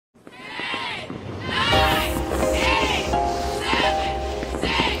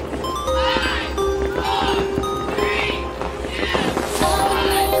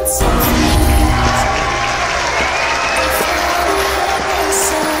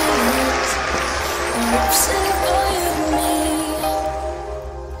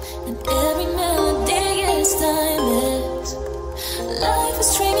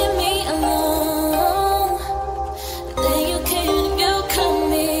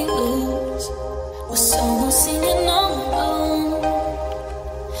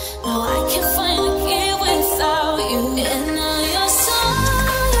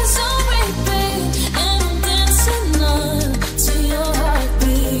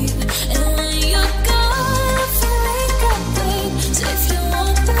And when you're gone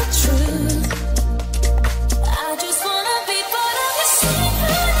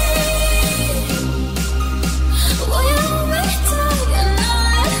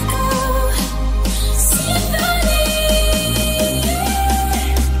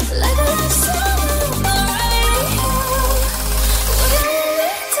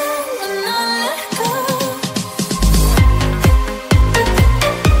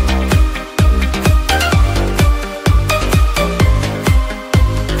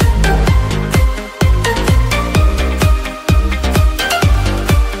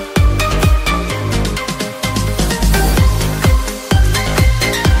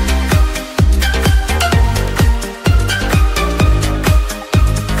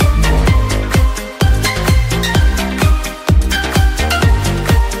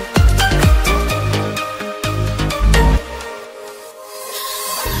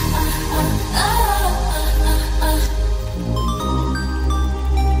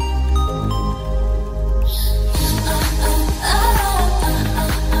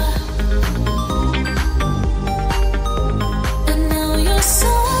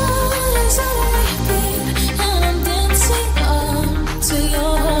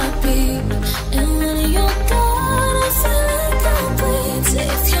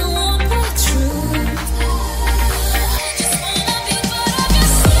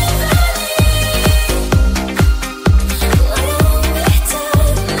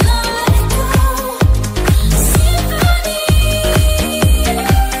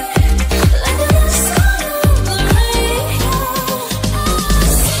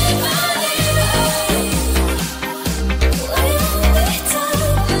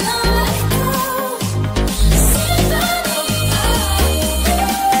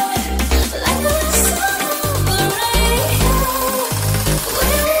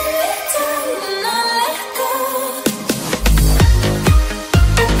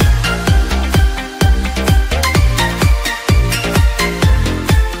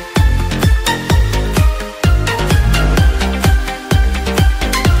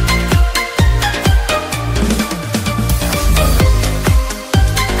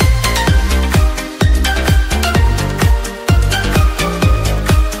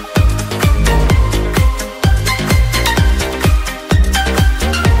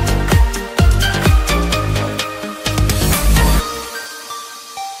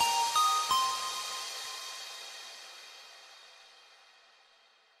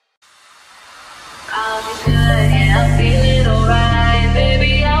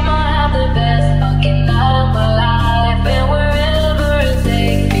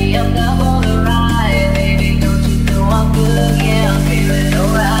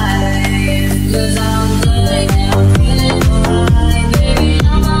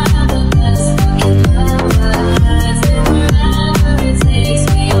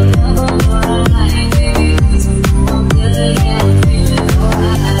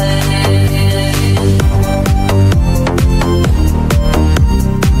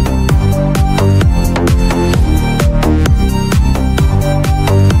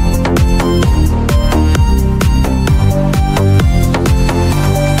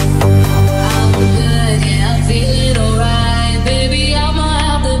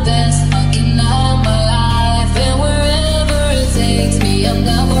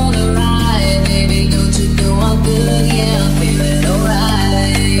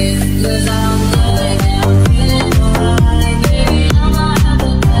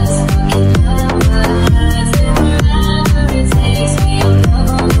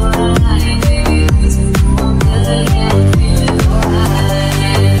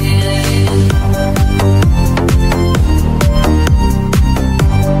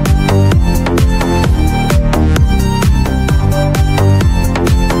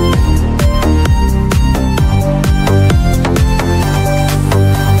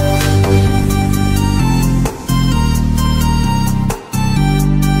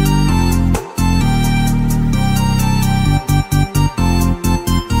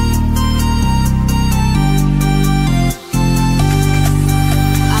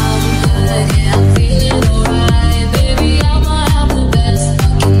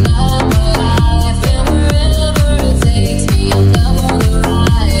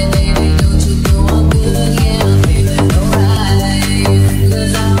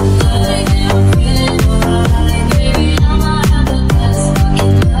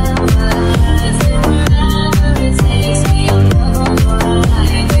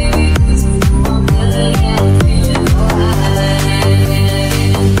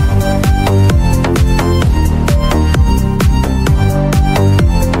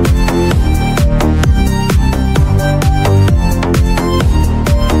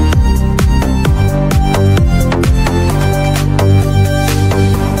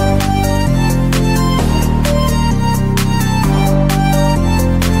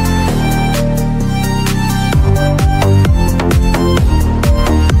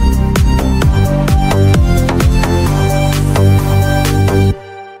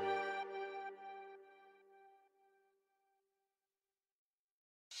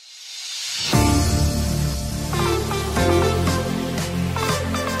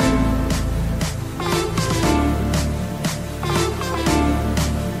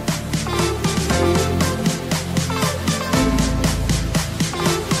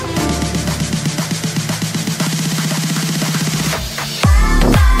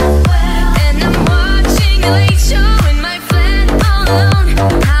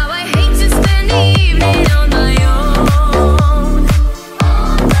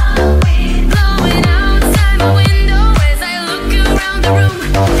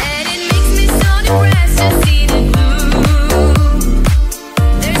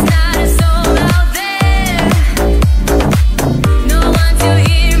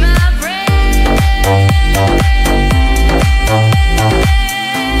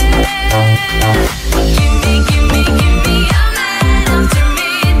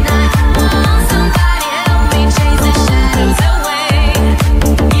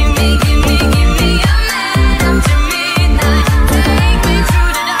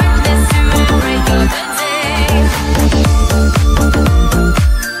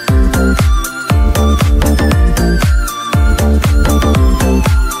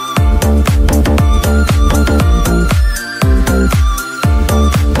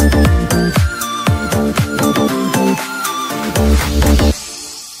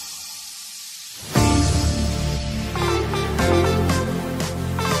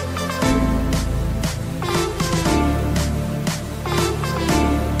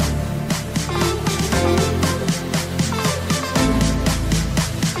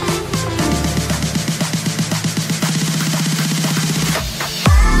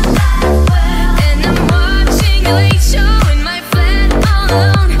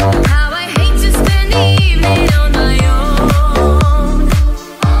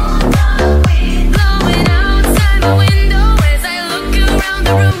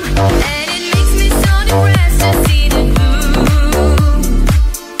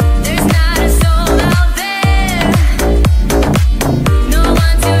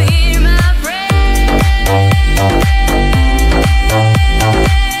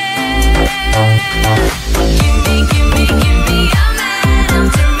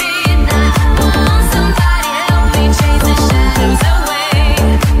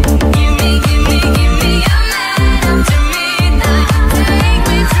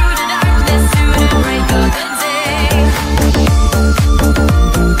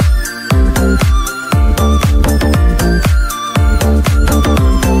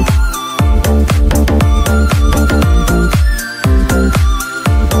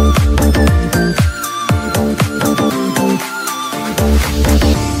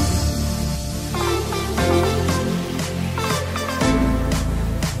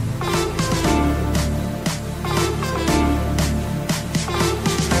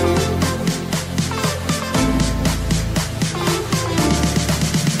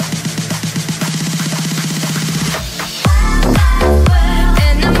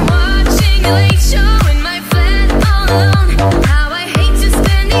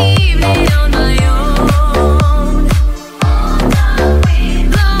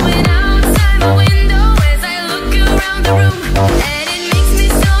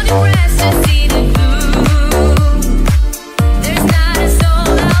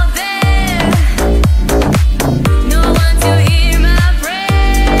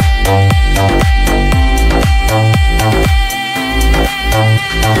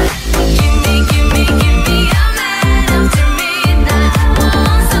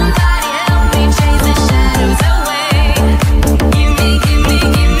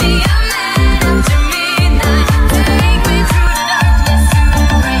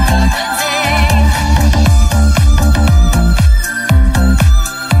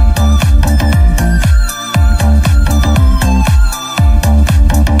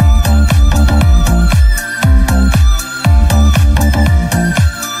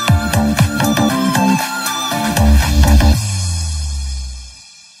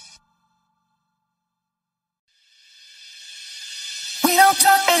don't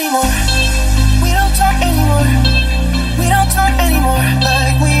talk anymore. We don't talk anymore. We don't talk anymore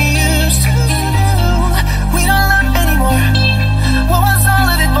like we used to do. We don't love anymore. What was all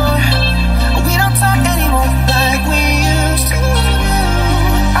of it for? We don't talk anymore like we used to do.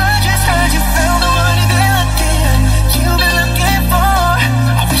 I just heard you found the one you've been looking for.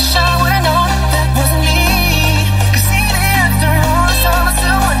 I wish I would've known that wasn't me. 'Cause even after all this time I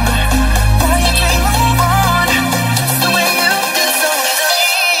still wonder why you can't move on just the way you did so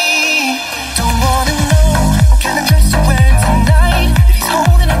easily.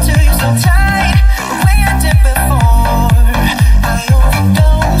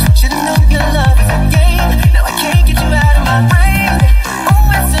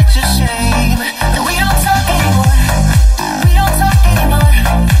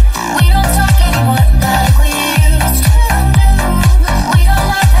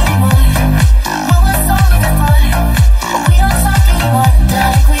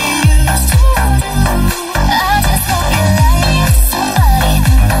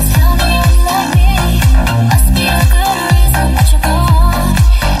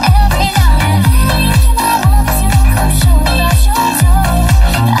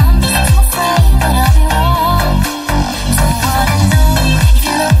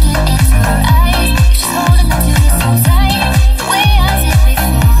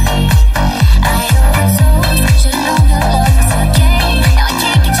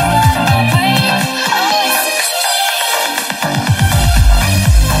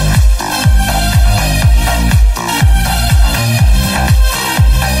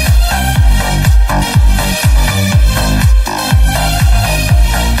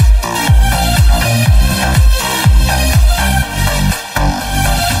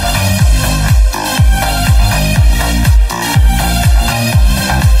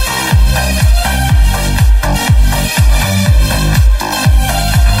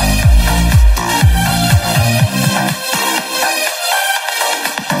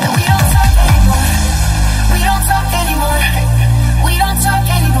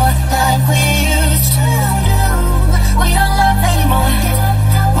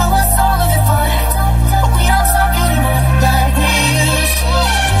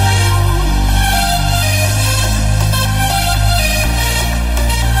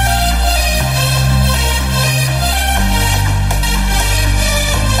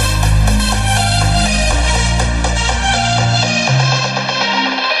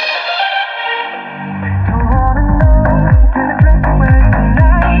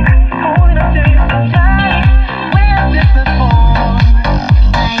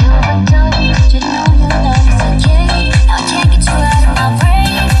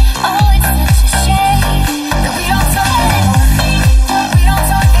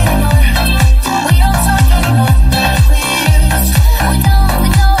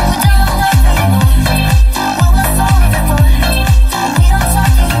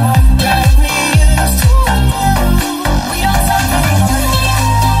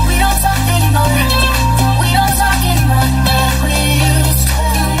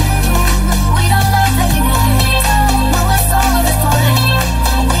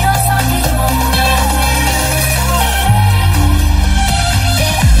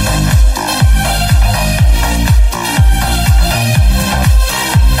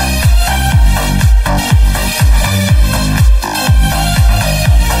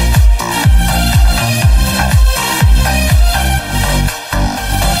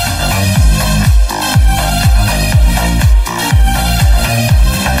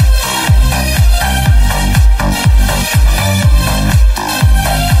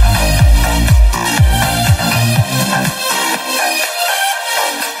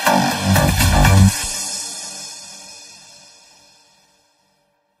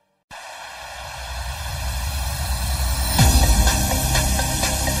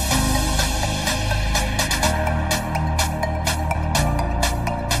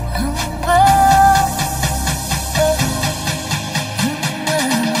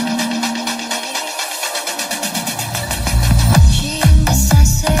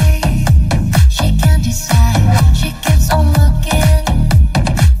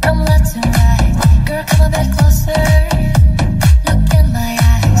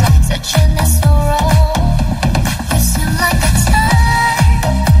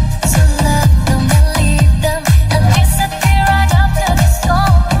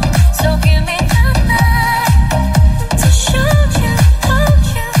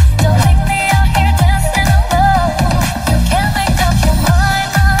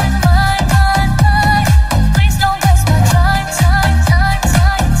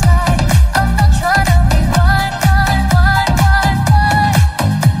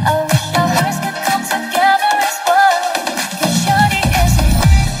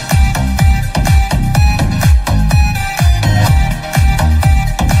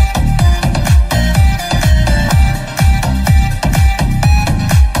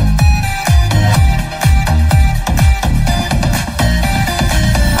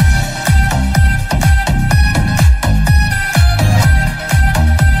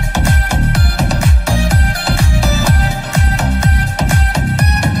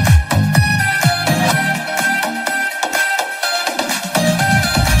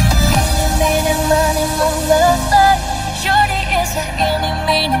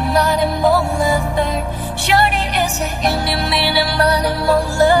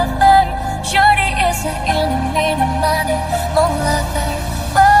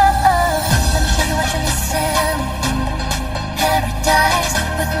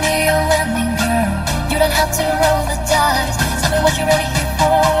 have to roll the dice. Tell me what you're really here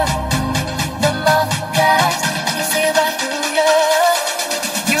for. The more guys, I can see right through you.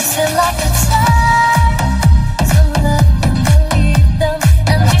 You seem like a time to love them, believe them,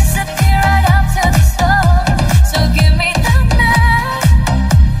 and disappear right after the storm. So give me the night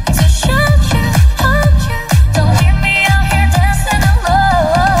to shout you, hold you. Don't leave me out here dancing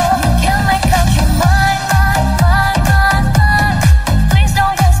alone. You can make up your mind, mind. Please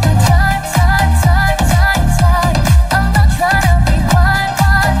don't waste my time.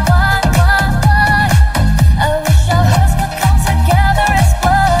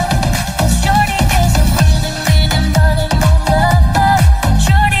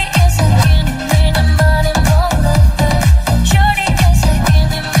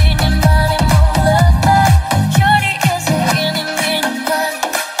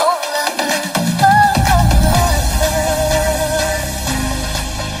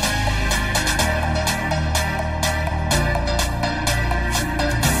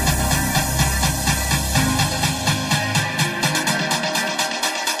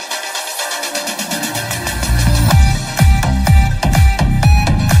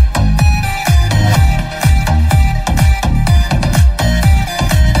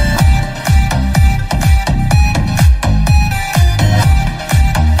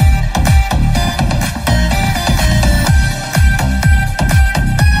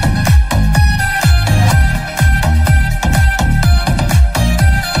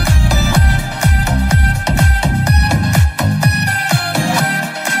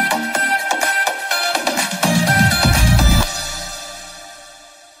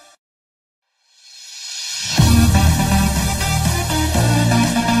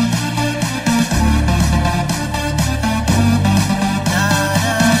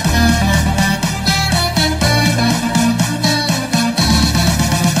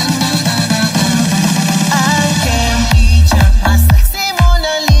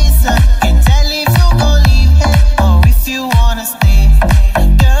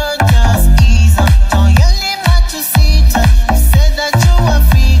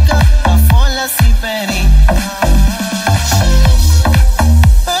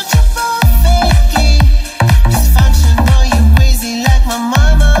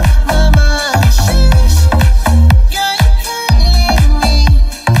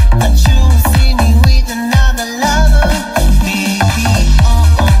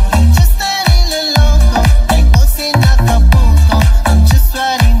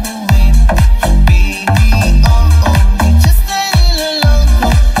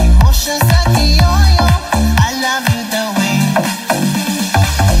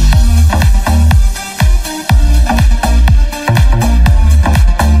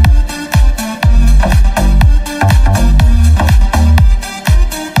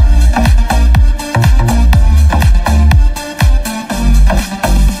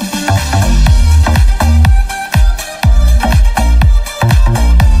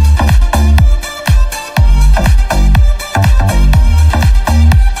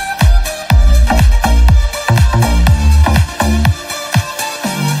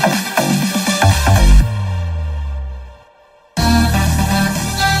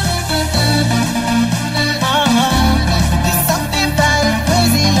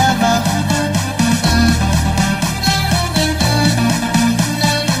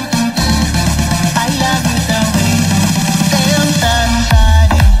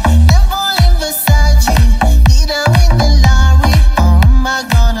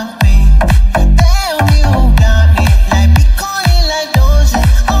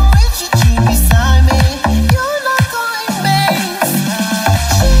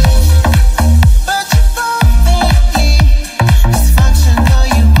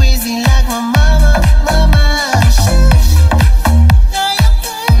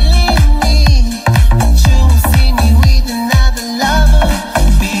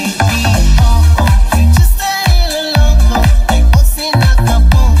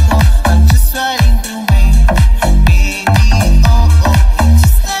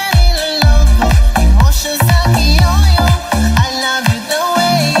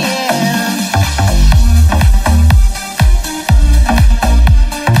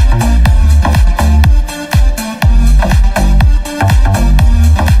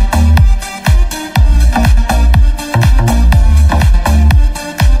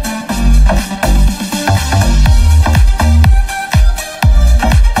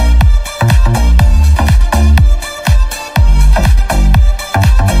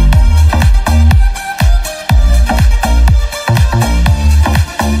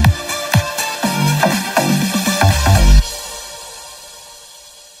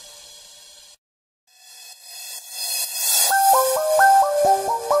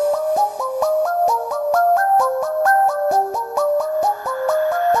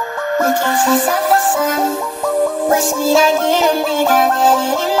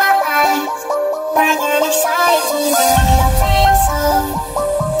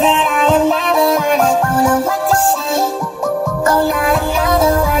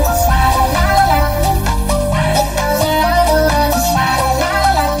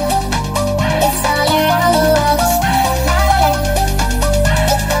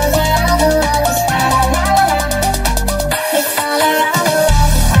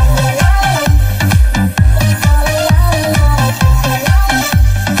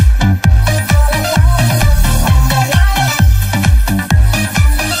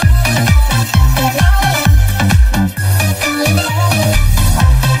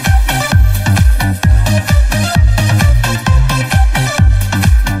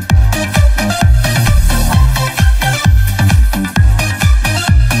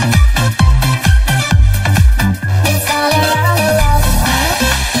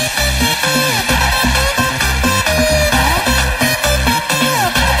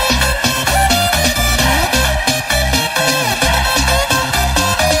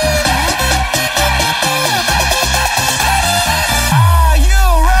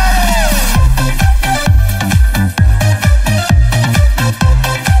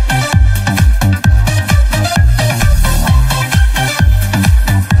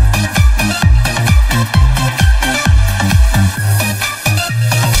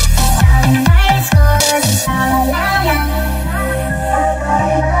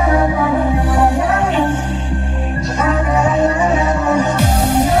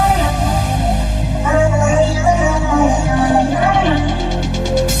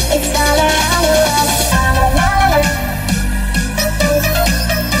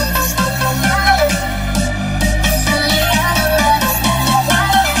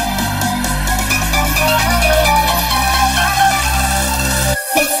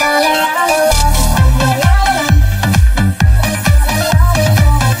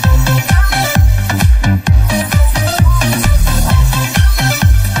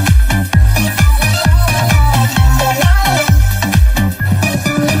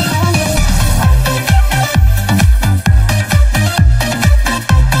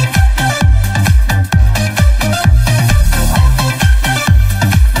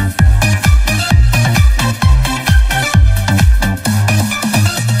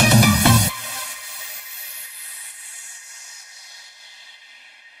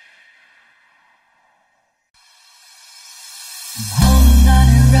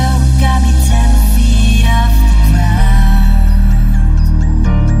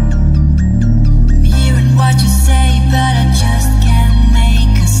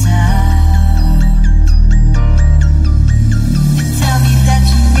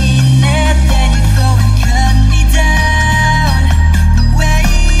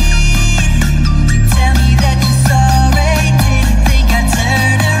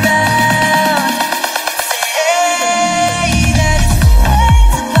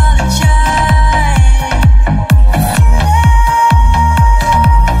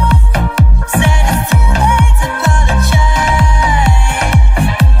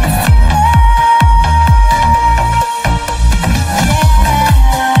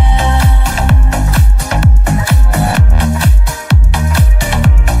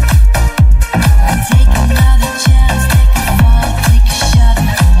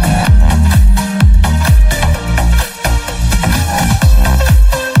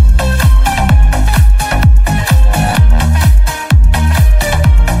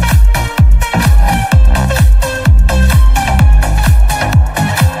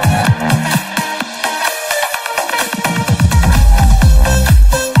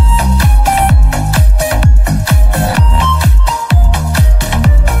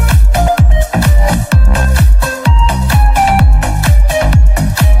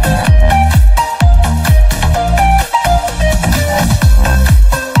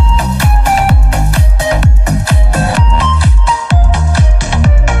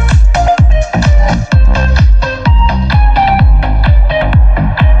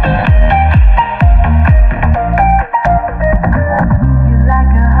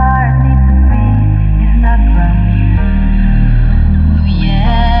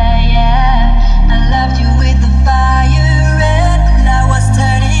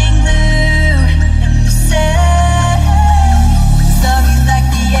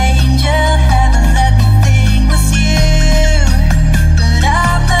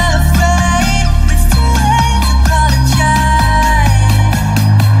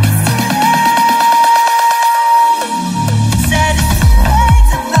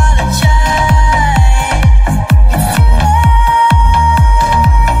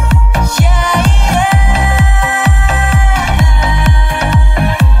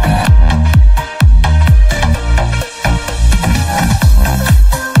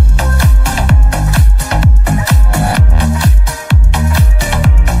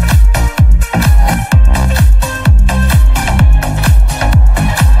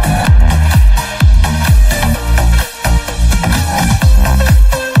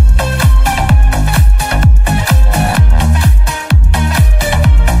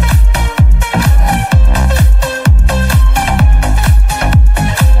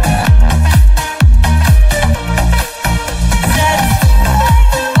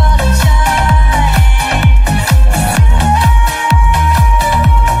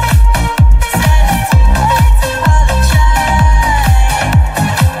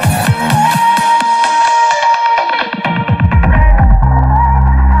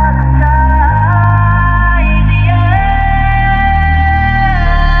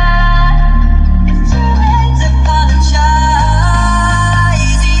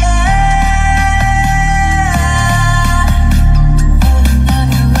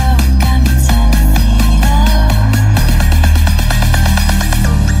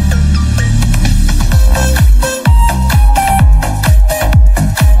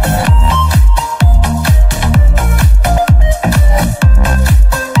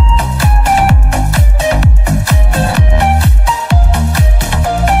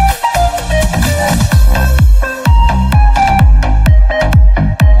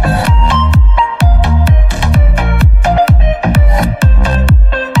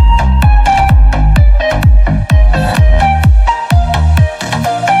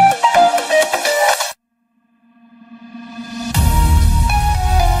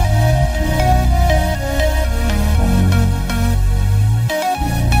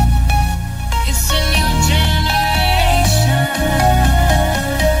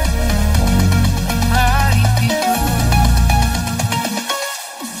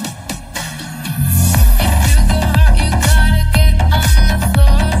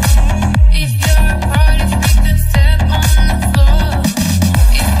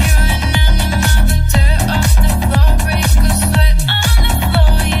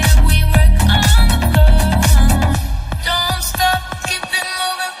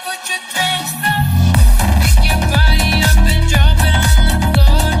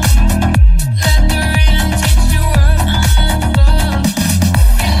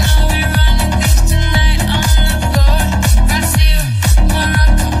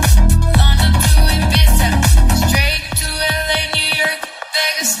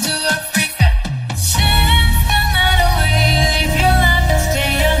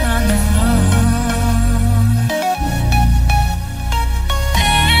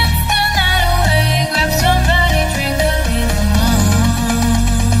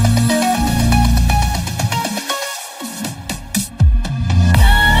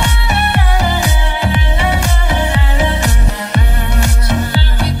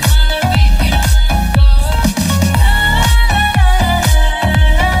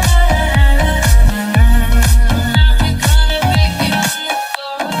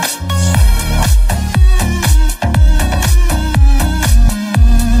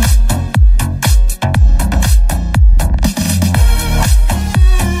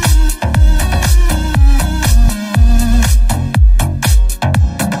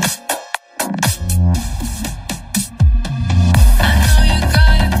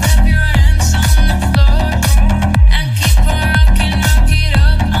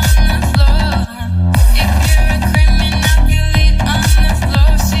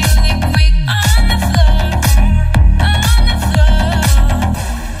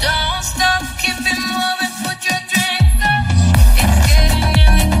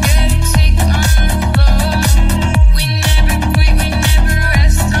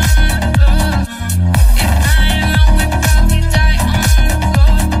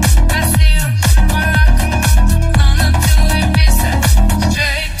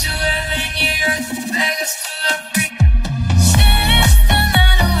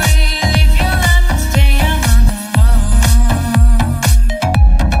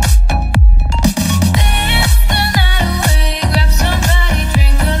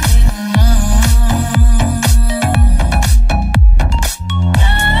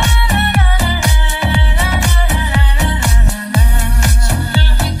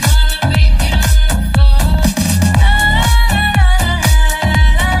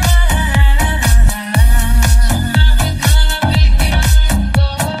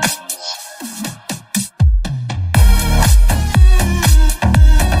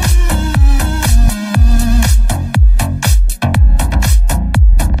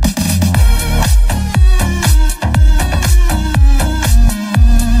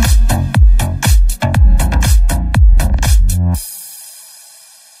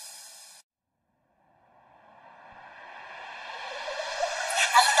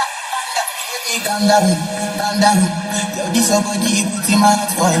 down, calm down. Yo, this your body, put in my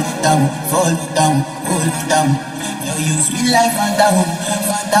heart, fall down, hold down. Yo, you sweet life, fan down.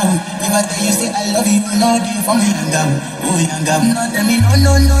 If I tell you say I love you, you know they for me, young girl. Oh, young girl, no tell me no.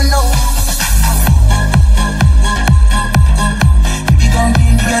 Baby, come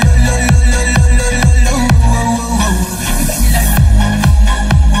give me your lo. You got me like,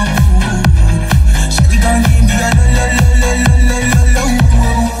 shawty, come give me your lo.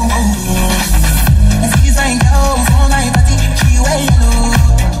 I see you sign down for my party, she wear yellow.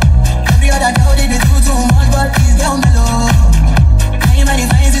 Every other girl they do too much, but this girl mellow. I'm in a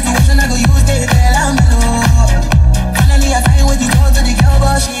fine situation, I go use the girl I'm mellow. Finally I find way to talk to the girl,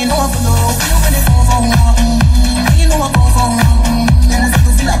 but she ain't no one follow. You when they fall for one, you know I fall for one. Then I start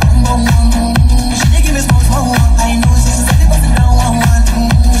to feel like bum. She dey give me small one. I know she's steady busting down one.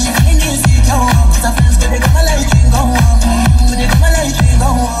 She feeling insecure, cause her friends go they come like drink go on. They come like drink go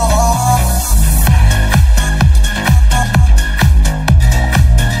on.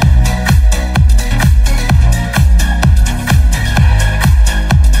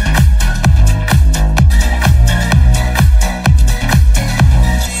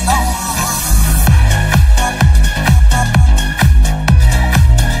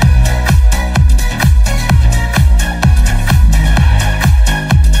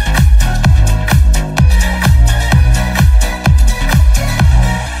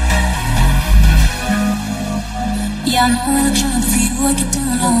 I know I look sharp for you, I get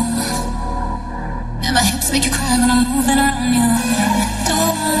down low. And my hips make you cry when I'm moving around you. Do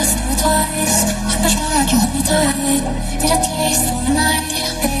it once, do it twice. I push back, you hold me tight. Get a taste for the night,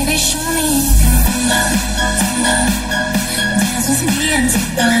 baby, show me you can dance with me and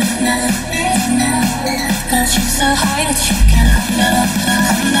take the night. Got you so high that you can't come down.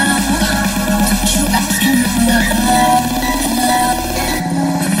 Don't you ask me now.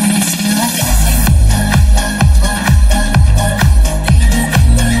 It's you like I say.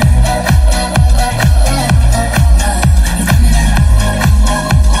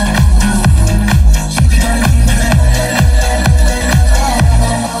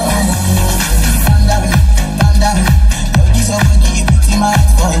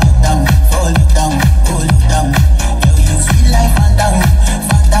 Hold it down. Yo, you feel like fan down.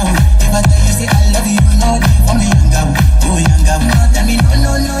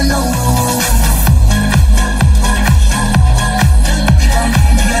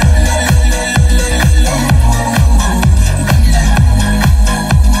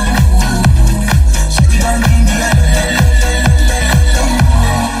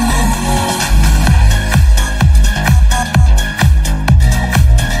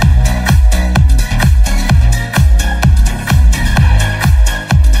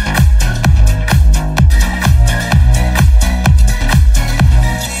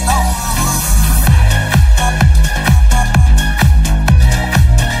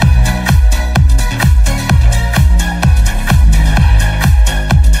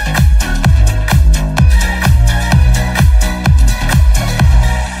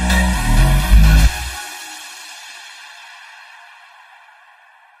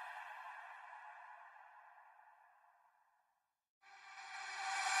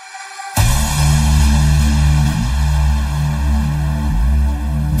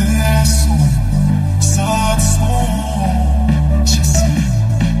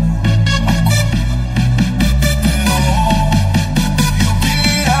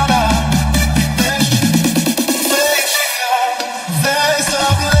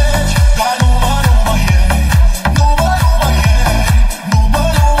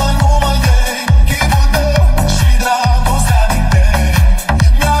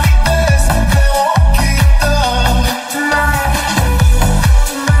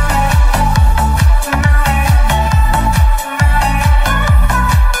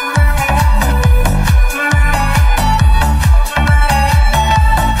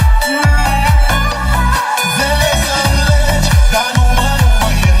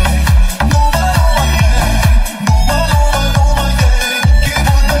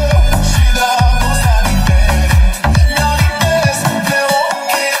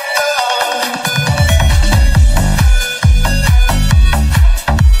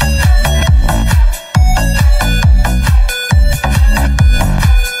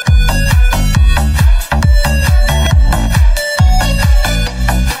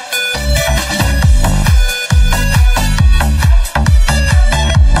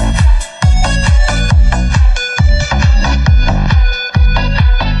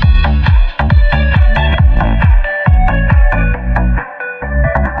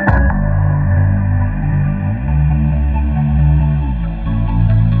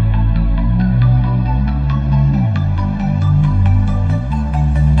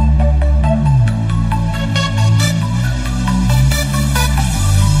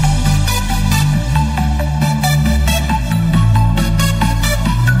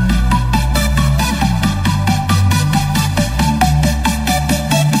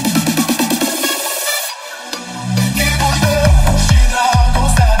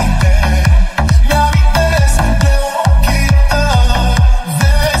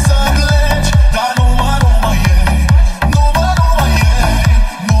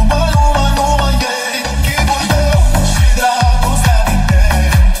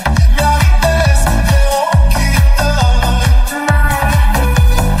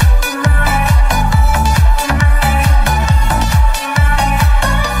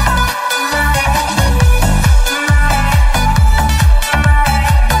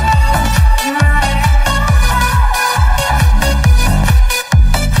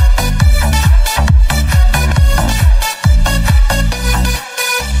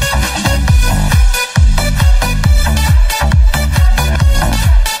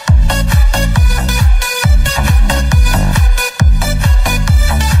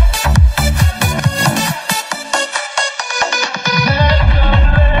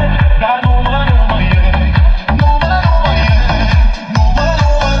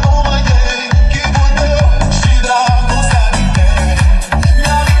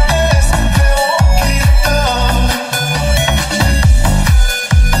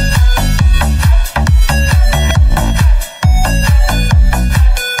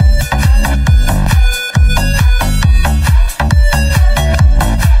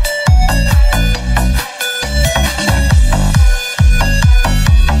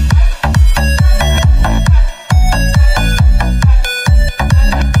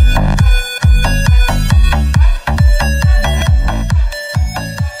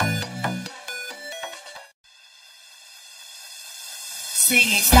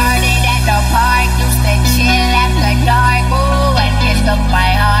 started at the park, used to chill after dark. Ooh, and it took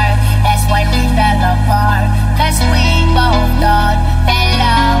my heart. That's when we fell apart. Cause we both thought that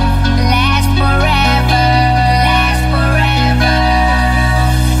love lasts forever. Lasts forever.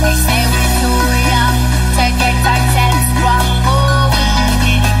 They say we're too young to get ourselves wrong. Ooh, we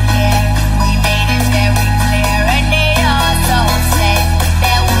didn't care. We made it very clear. And they also said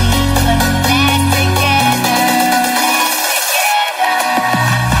that we could last together.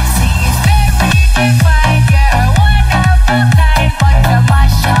 See, it's very divine. You're one of a kind, but you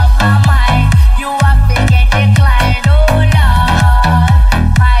mash up my mind. You are big and declined. Oh Lord,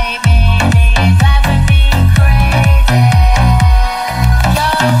 my baby is driving me crazy.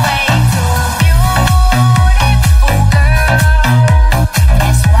 You're way too beautiful, girl.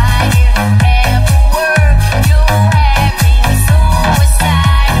 That's why it'll never work. You have me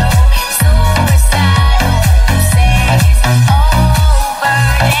suicidal, suicidal. You say it's over.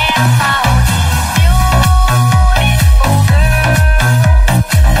 Damn, how these beautiful girls,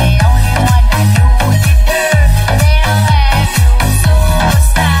 they only wanna do you dirt. They'll have you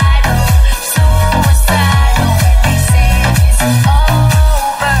suicidal, suicidal. When they say it's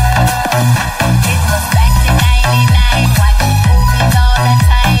over. It was back in '99, watching movies all the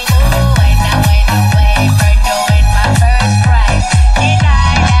time. Ooh, and I went away for doing my first crime. And I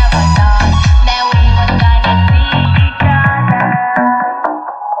never thought that we were gonna see each other.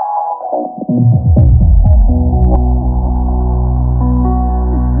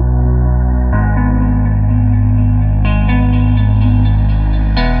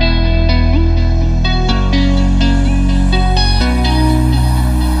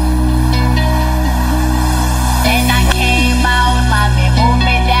 Then I came out, mommy moved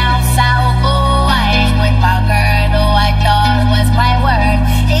me down south. Ooh, I ain't with my girl who I thought was my word.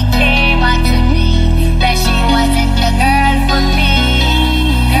 It came out to me that she wasn't the girl for me.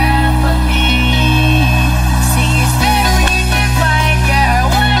 Girl for me. See, it's very divine. You're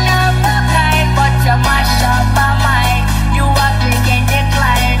one of a kind, but you mash up my mind. You are big and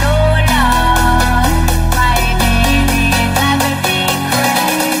declined. Oh Lord, my baby is driving me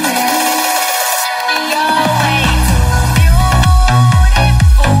crazy. You're way too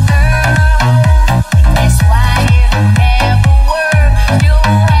beautiful, girl. That's why it'll never work. You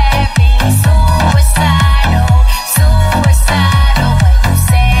have me suicidal, suicidal. When you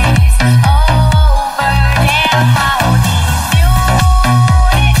say it's over. Damn, how these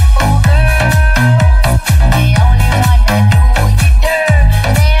beautiful girls, they only wanna do you dirt.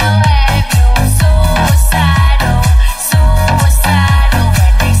 They'll have you suicidal, suicidal.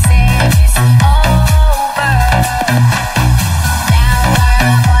 When they say it's over. Now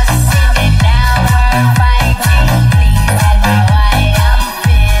we're hustling, now we're fighting. Please tell me why I'm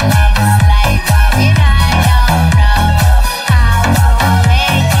feeling this life of it. I don't know how to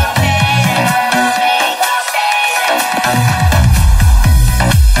make it better, make it better.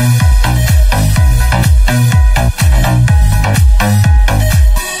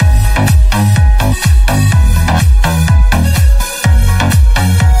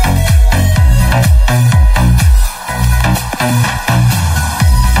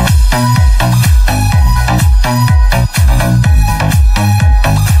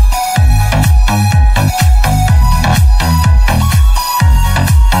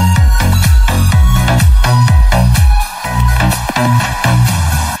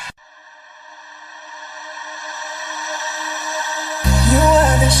 You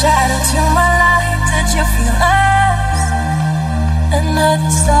were the shadow to my light. Did you feel us?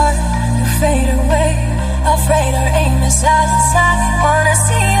 Another star, you fade away. Afraid our aim is out of sight. Wanna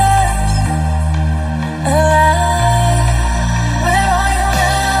see us alive. Where are you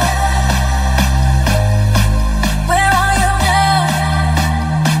now? Where are you now?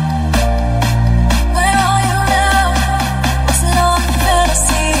 Where are you now? Was it all a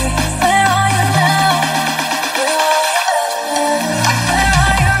fantasy? Where are you now? Where are you now? Where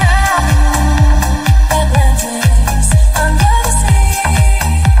are you now? Atlantis, under the sea,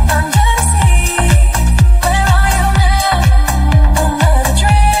 under the sea. Where are you now? Another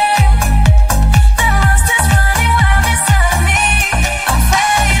dream. The monster's running wild.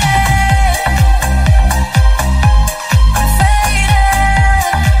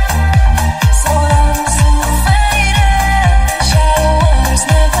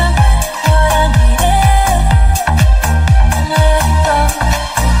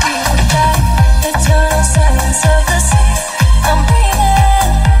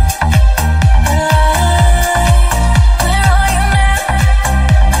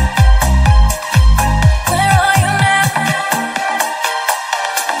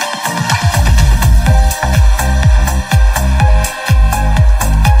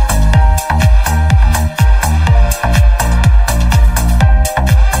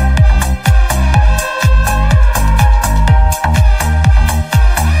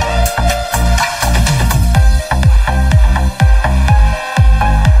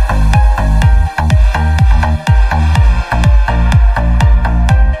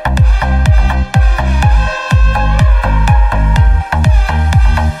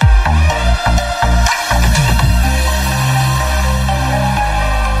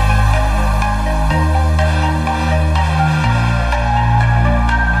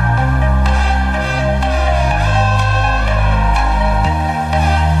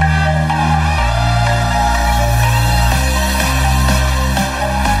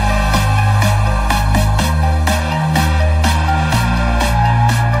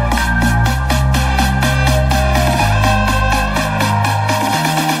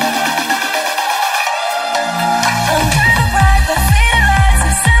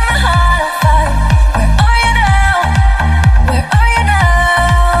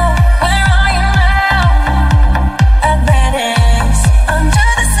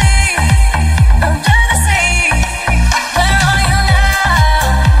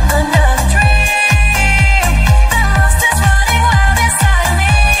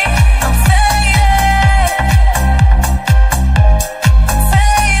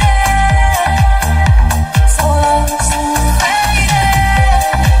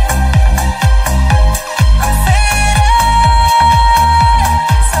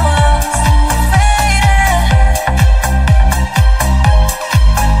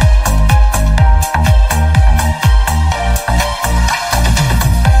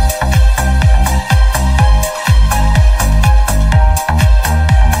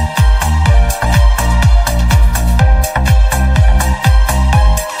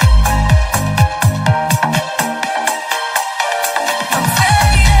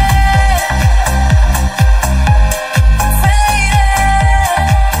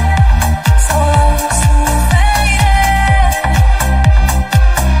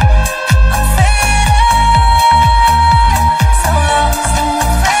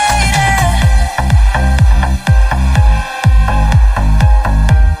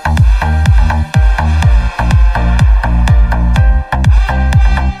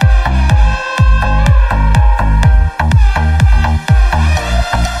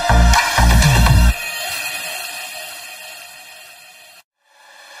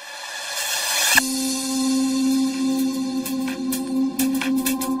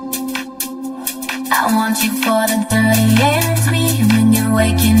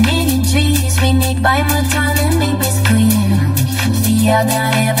 Walking in your dreams, we need by my time and make this clear. See, I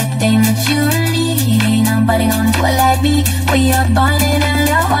got everything that you need. Ain't nobody gonna do it like me. We are burning and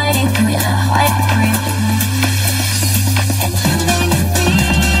I white it free, I white it free. And you make me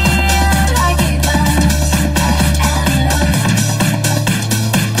feel like it burns.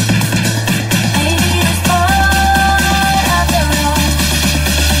 Maybe the spot of the road.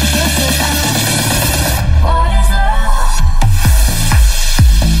 This is love. What is love?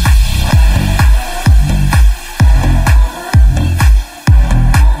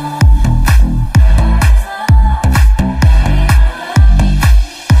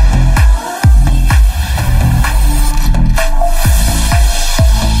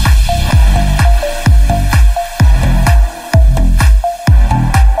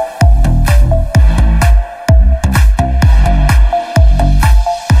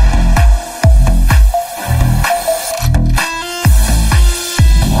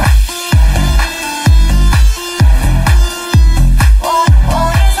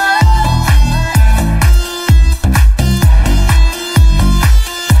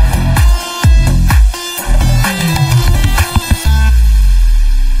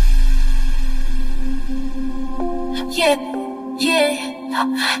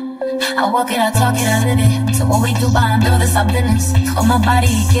 I walk it, I talk it, I live it. So what we do by and build this our business. On my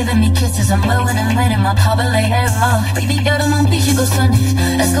body, giving me kisses. I'm willing and letting my power lay hair off. Baby girl, I'm on beach, you go Sundays.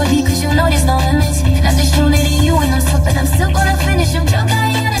 Let's go deep, cause you know there's no limits. And I just shown it to you and I'm something I'm still gonna finish. I'm drunk, I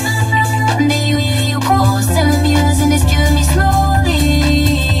ain't and I'm from the you close, telling me yours and it's killing me slowly.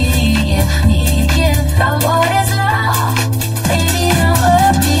 Yeah, what is love? Baby, don't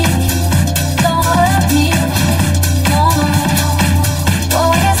hurt me. Don't hurt me. No, no.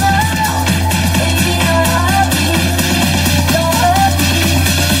 What is love? Baby, don't hurt me. Don't hurt me.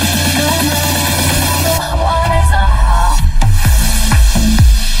 No, no. What is love?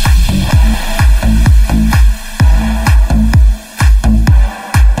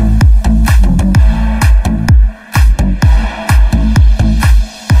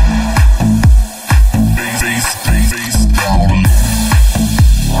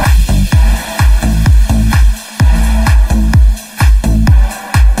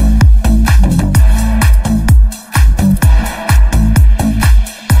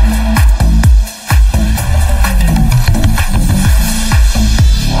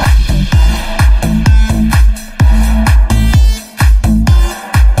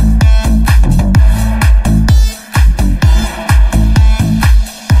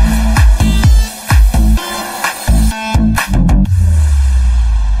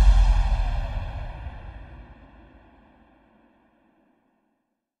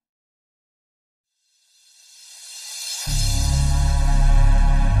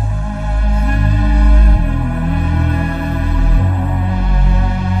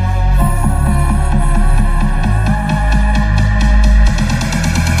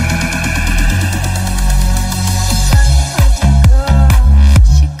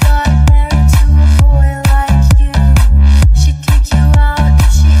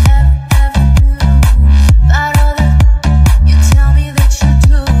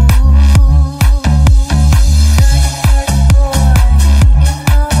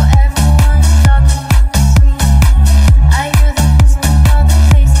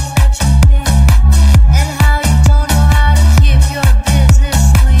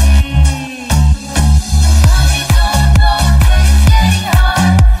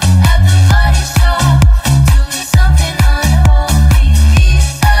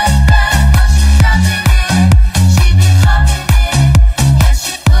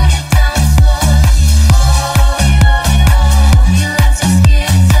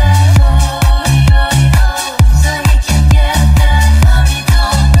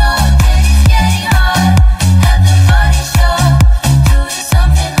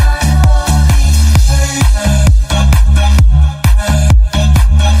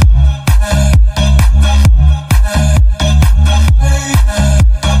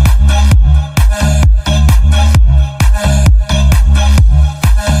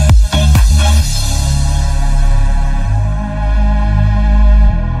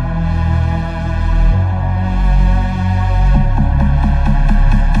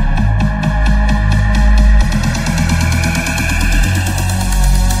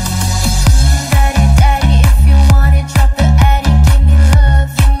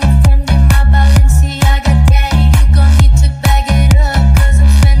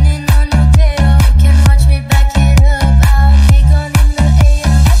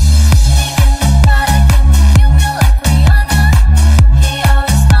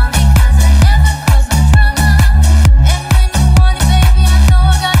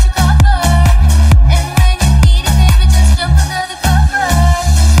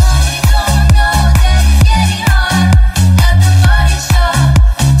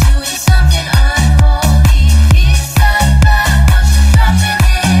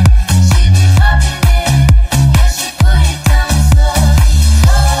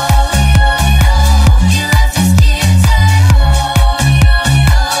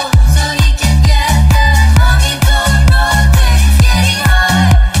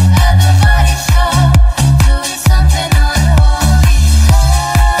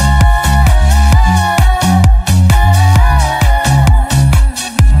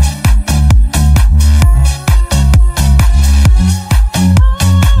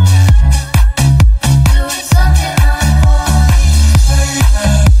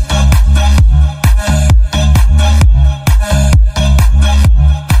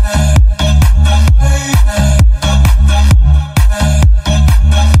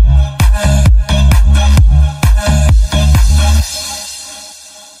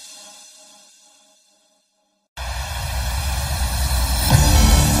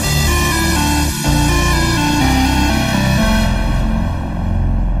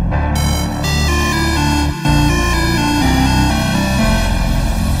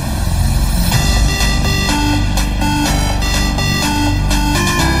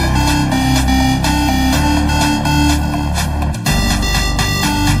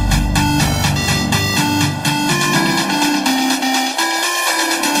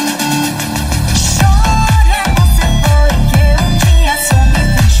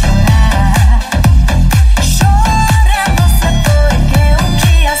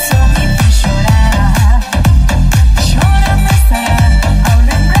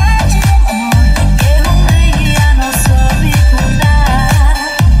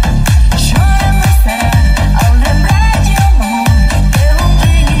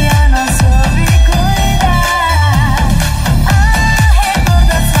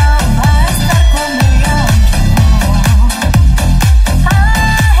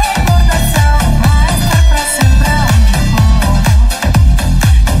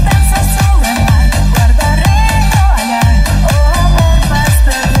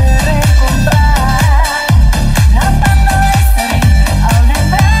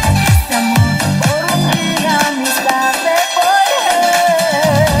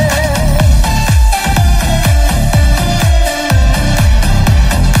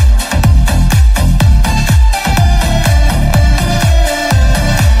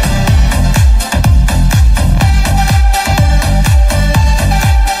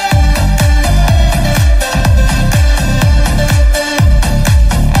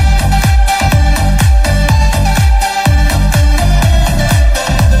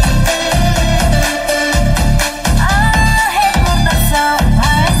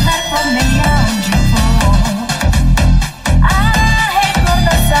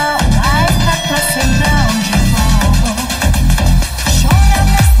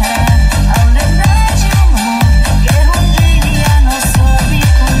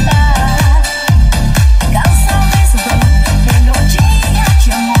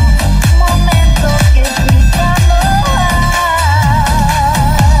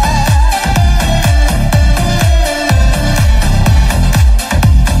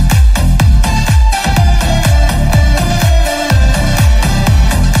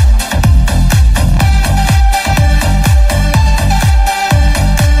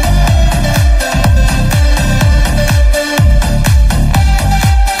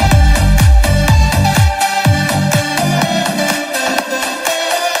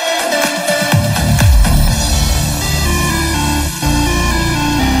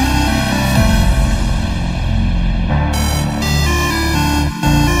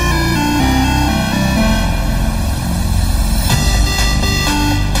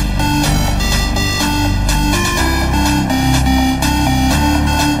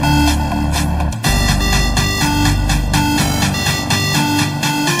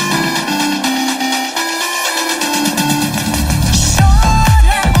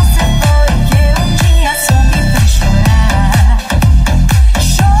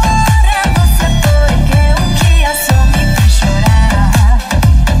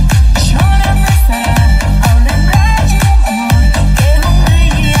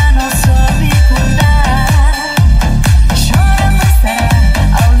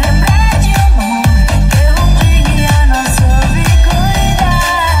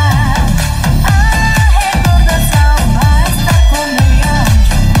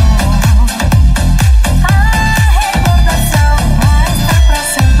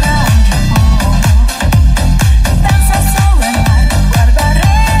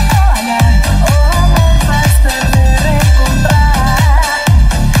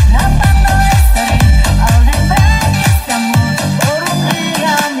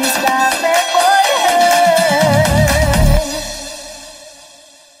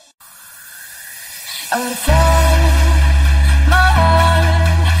 I let it fall, my heart,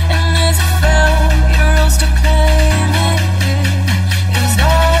 and as it fell, you rose to claim it. It was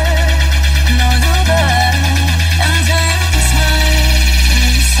dark, and I was all bad, until you kissed my lips and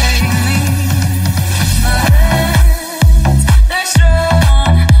you saved me. My hands, they're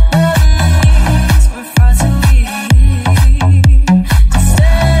strong, but my knees were far too weak to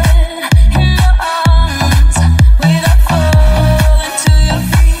stand in your arms without falling to your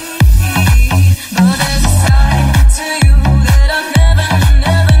feet. But there's a side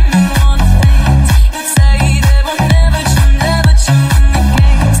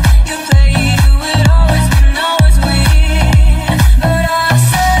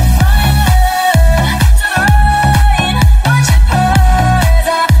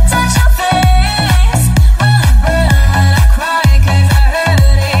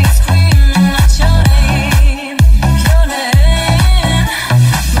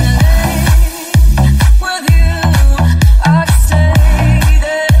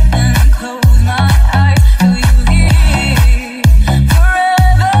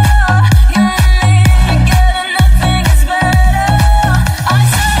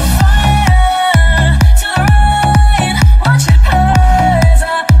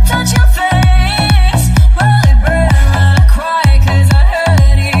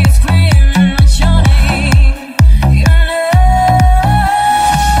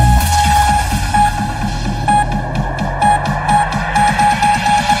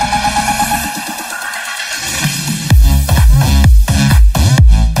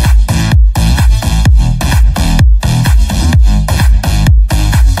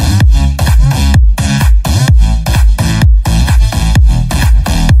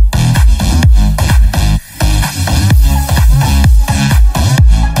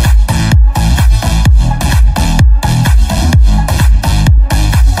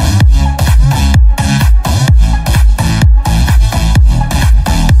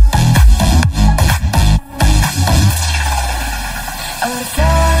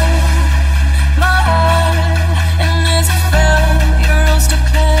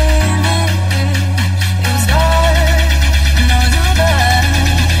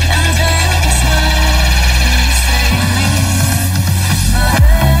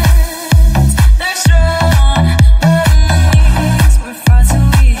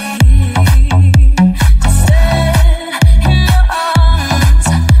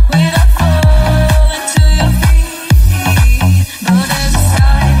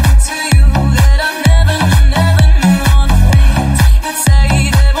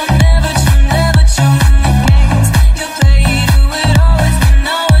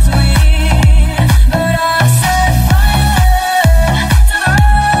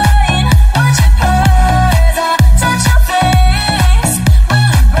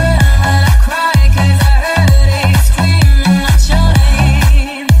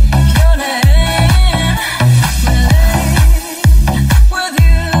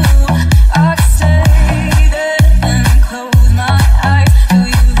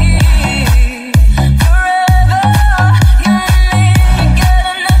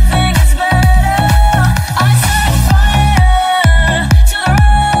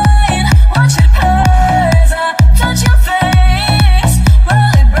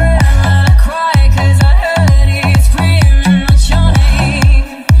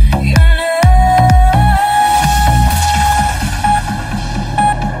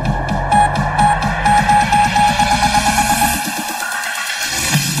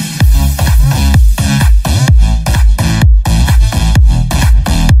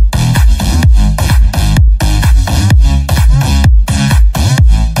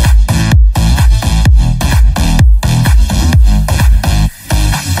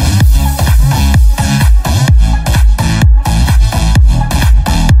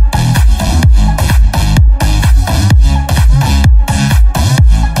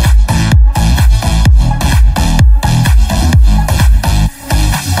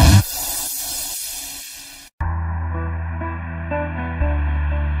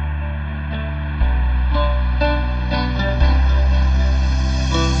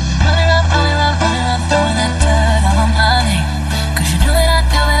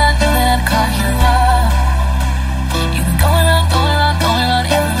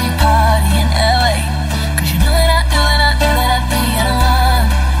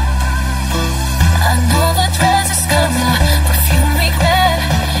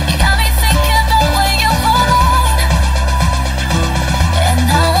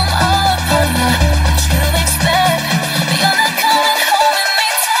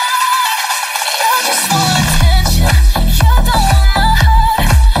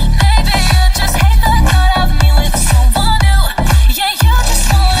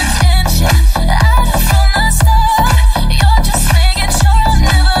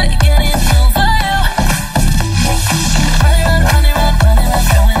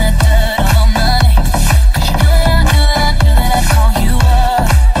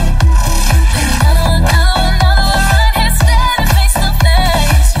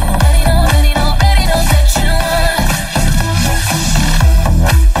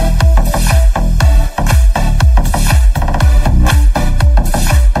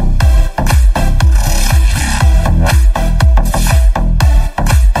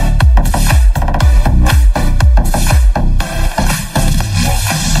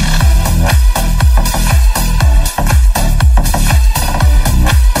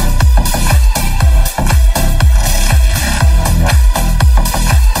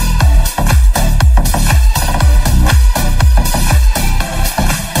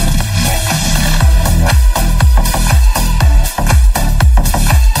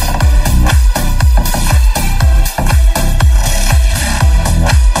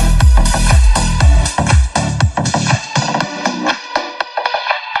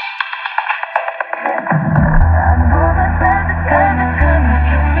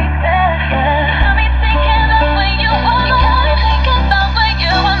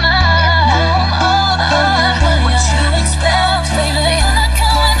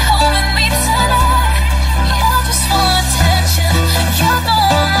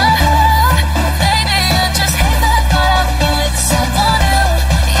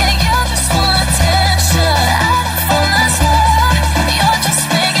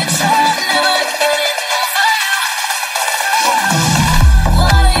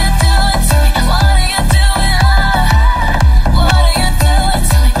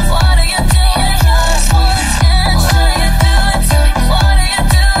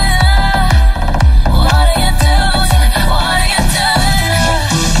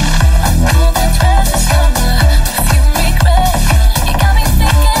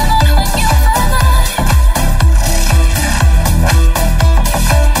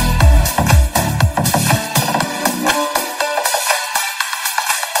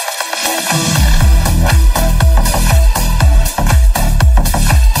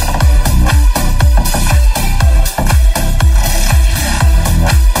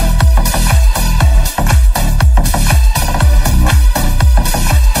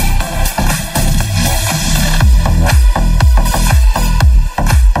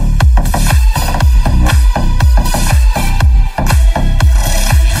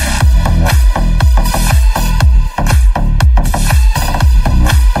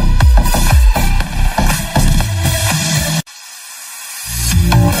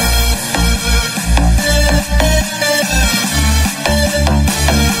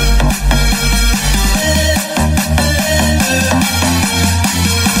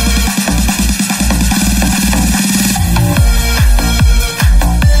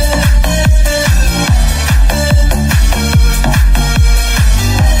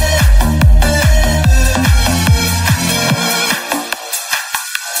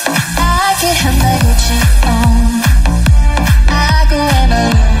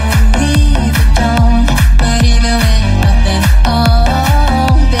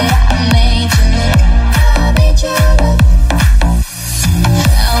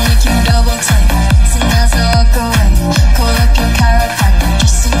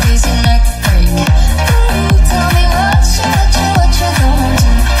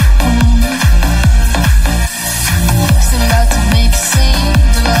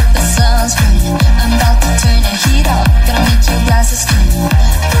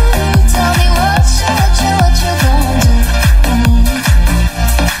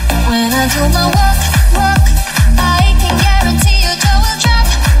I do my work, I can guarantee your jaw will drop.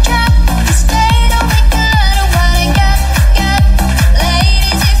 Cause they don't make a lot of what I got.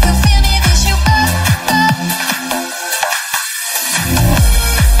 Ladies, if you feel me, this you up.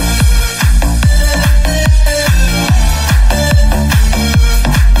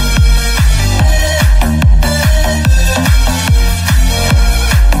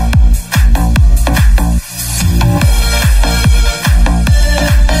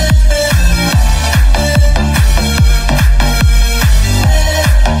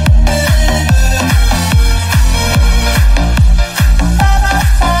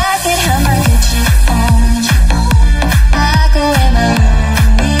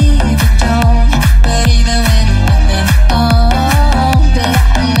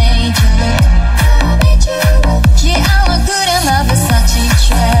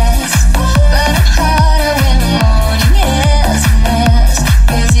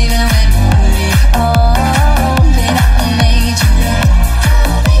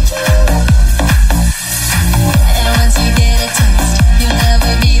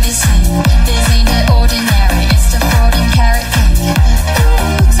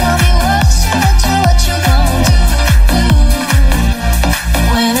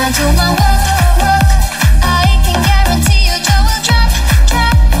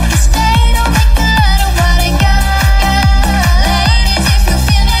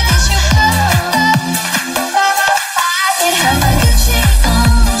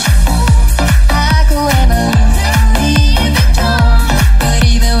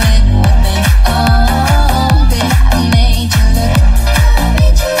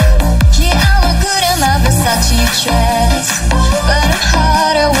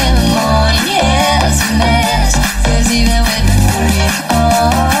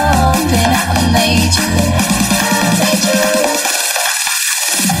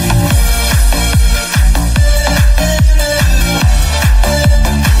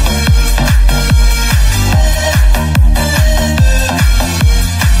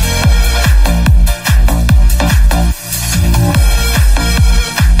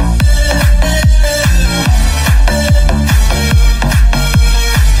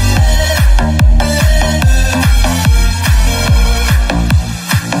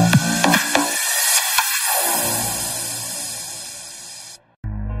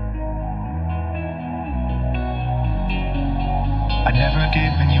 I'd never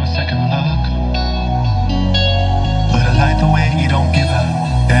given you a second look, but I like the way you don't give a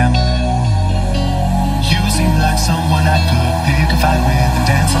damn. You seem like someone I could pick a fight with and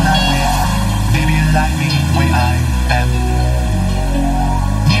dance all night with. Maybe you like me the way I am.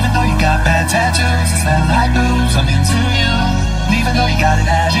 Even though you got bad tattoos and smell like booze, I'm into you. Even though you got an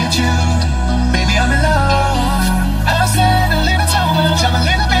attitude, baby, I'm in love. I've said a little too much, I'm a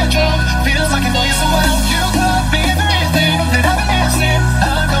little bit drunk. Feels like I know you so well. You could be the reason that I've been missing.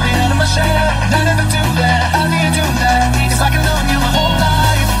 I'm coming out of my shell. I never do that, I need to do that. It's like I've known you my whole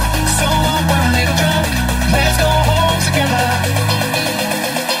life. So we're a little drunk. Let's go home together.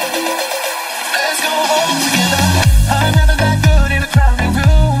 Let's go home together. I'm never that good in a crowded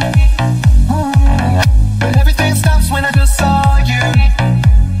room, but everything stops when I just saw you.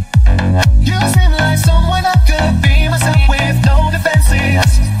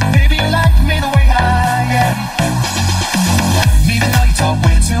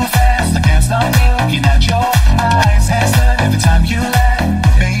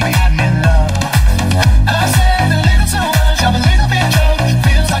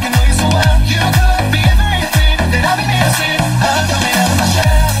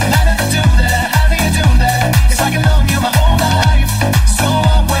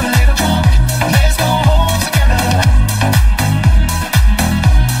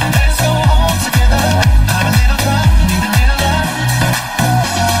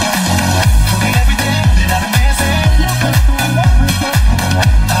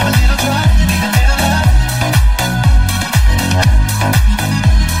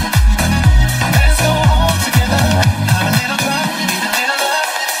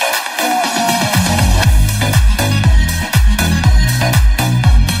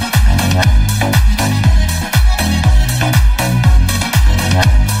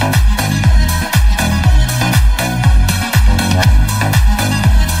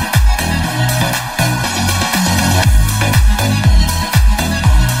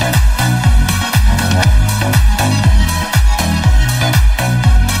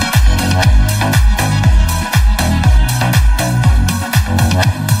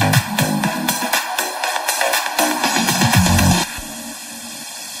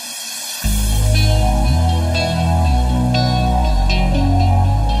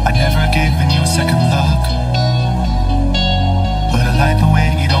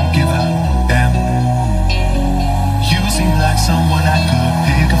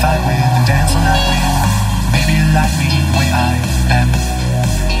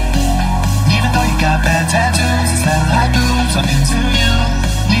 so into you.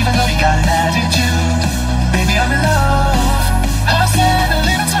 Even though you got an attitude, baby, I'm in love. I said a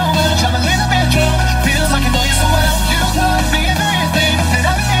little too much, I'm a little bit drunk. Feels like I know you so well. You could be everything that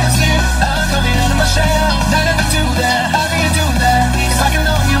I've been missing. I'm coming out of my shell. I never do that, how do you do that? It's like I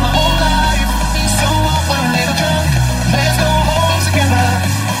know you my whole life. So what when I'm a little drunk? Let's go home together.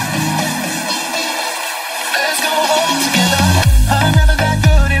 Let's go home together. I'm never that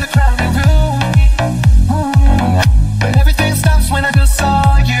good in a crowded room. But everything stops when I just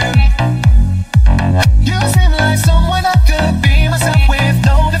saw you. You seem like someone I could be myself with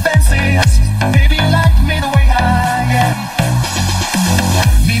no defenses. Baby, you like me the way I am.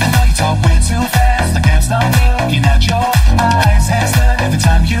 Even though you talk way too fast, I can't stop looking at your eyes. Hesitant every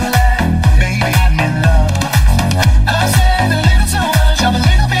time you laugh. Baby, I'm in love. I said a little too much, I'm a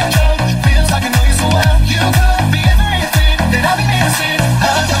little bit drunk. Feels like I know you so well. You could be everything that I've been missing.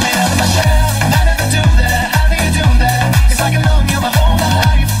 I'm coming out of my shell. I never do that, how do you do that? It's like I've known you my whole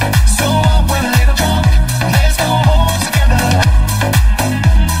life. So what when a little drunk? Let's go home together.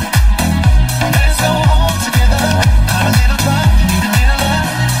 Let's go home together. I'm a little drunk, need a little love.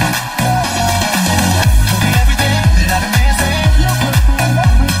 Could be everything that I've been missing.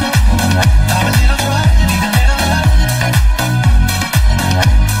 I'm a little drunk, need a little love.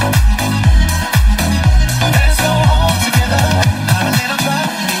 Let's go home together. I'm a little drunk,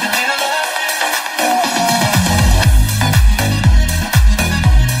 need a little love.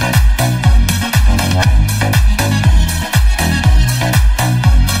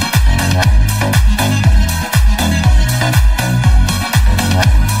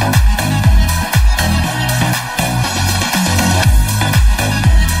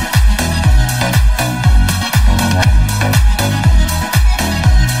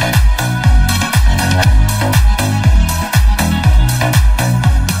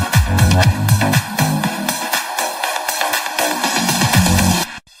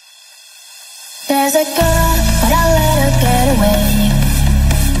 There's a girl, but I let her get away.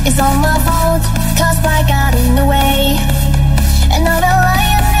 It's all my fault, cause pride got in the way. And I'd be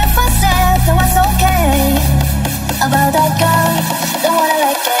lying if I said that was okay. About that girl, don't wanna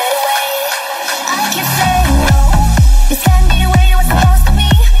let get away. I keep saying no, this can't be the way it was supposed to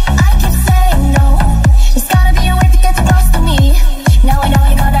be. I keep saying no, there's gotta be a way to get too close to me. Now I know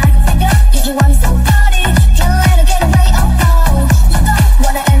you got that figure, if you want somebody, can't let her get away, oh no. You don't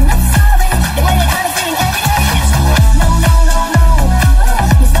wanna end up sorry, the way that I'm feeling every day. No, no, no, no,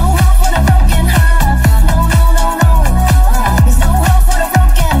 there's no hope for a broken heart. No, no, no, no.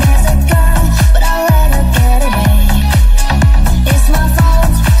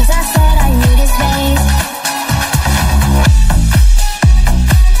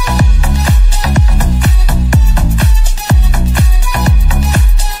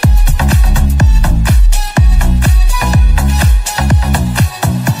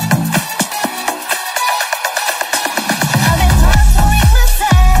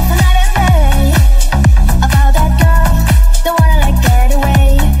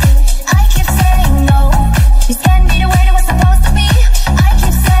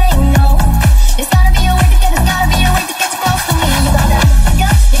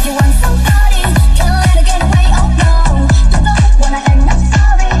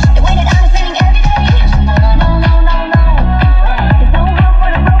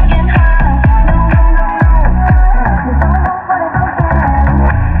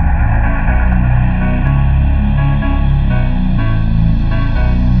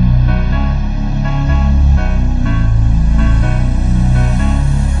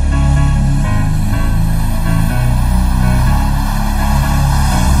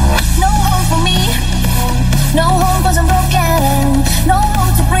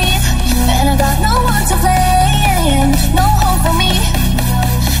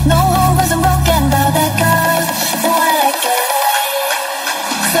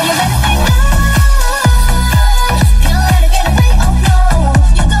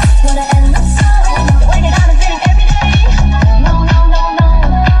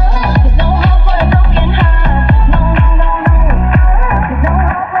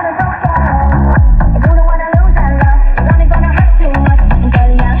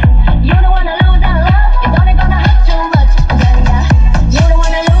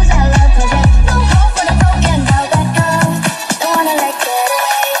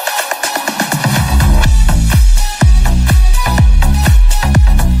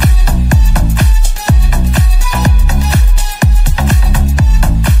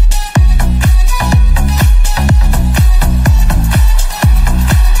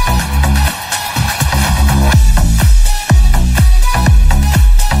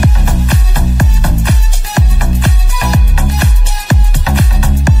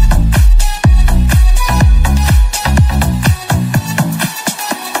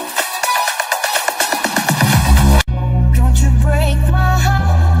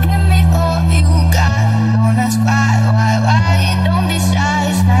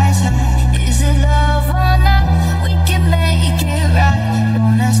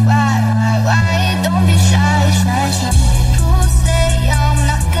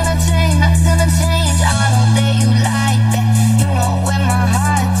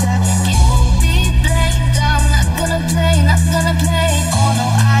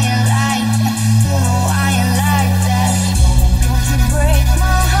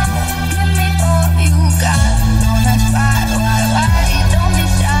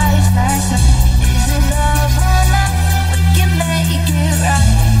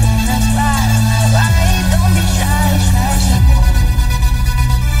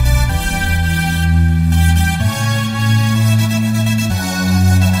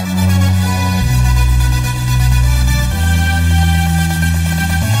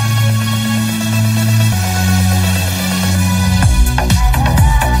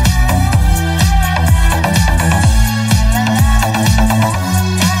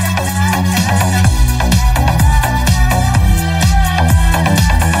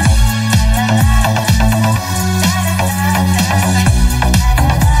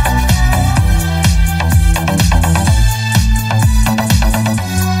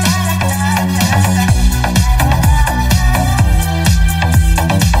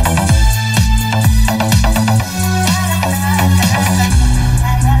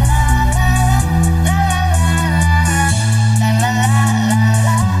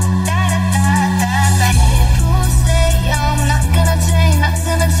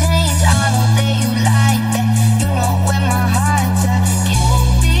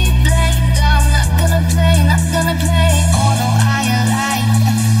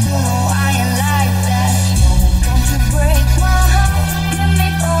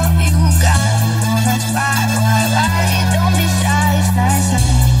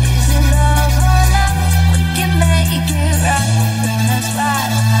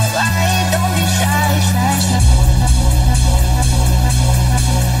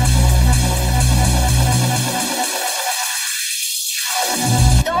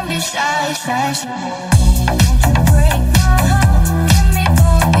 shy, shy, shy. Don't you break my heart.